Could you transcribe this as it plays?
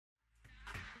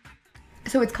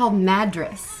So it's called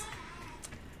Madras.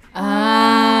 Yeah.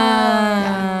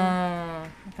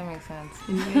 That makes sense.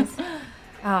 Anyways.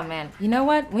 Oh man, you know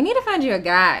what? We need to find you a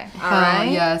guy. All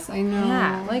right? Yes, I know.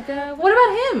 Yeah. Like, what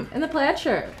about him in the plaid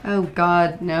shirt? Oh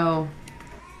God, no.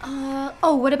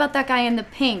 Oh, what about that guy in the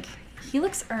pink? He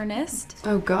looks earnest.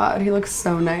 Oh God, he looks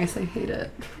so nice. I hate it.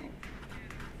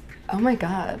 Oh my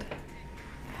God.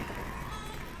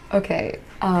 Okay,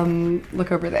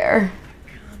 look over there.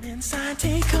 Come inside,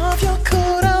 take off your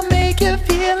coat, I'll make you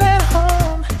feel at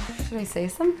home. Should I say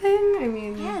something? I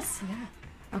mean... Yes, yeah.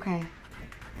 Okay.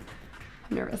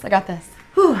 I'm nervous. I got this.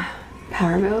 Whew.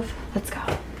 Power move. Let's go.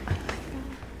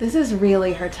 This is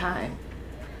really her time.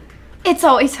 It's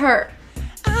always her.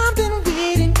 I've been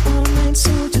waiting all night,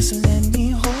 so just let me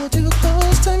hold you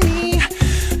close to me.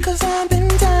 Cause I've been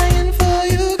dying for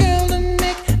you, girl, to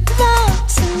make love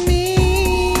to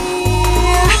me.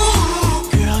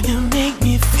 Girl, you make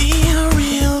me feel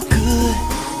real good.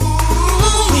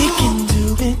 We can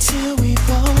do it till we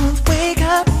both wake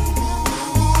up.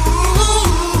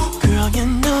 Girl, you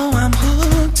know I'm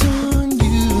hooked on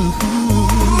you.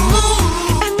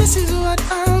 And this is what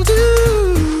I'll do.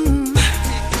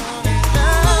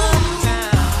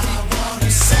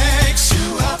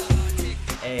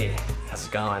 Hey, how's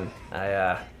it going?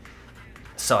 I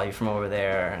saw you from over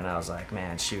there and I was like,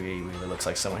 man, Shuey really looks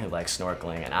like someone who likes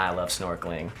snorkeling and I love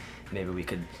snorkeling. Maybe we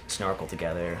could snorkel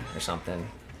together or something.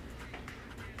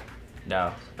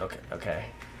 No? Okay.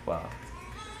 Well,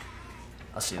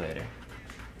 I'll see you later.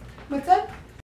 What's up?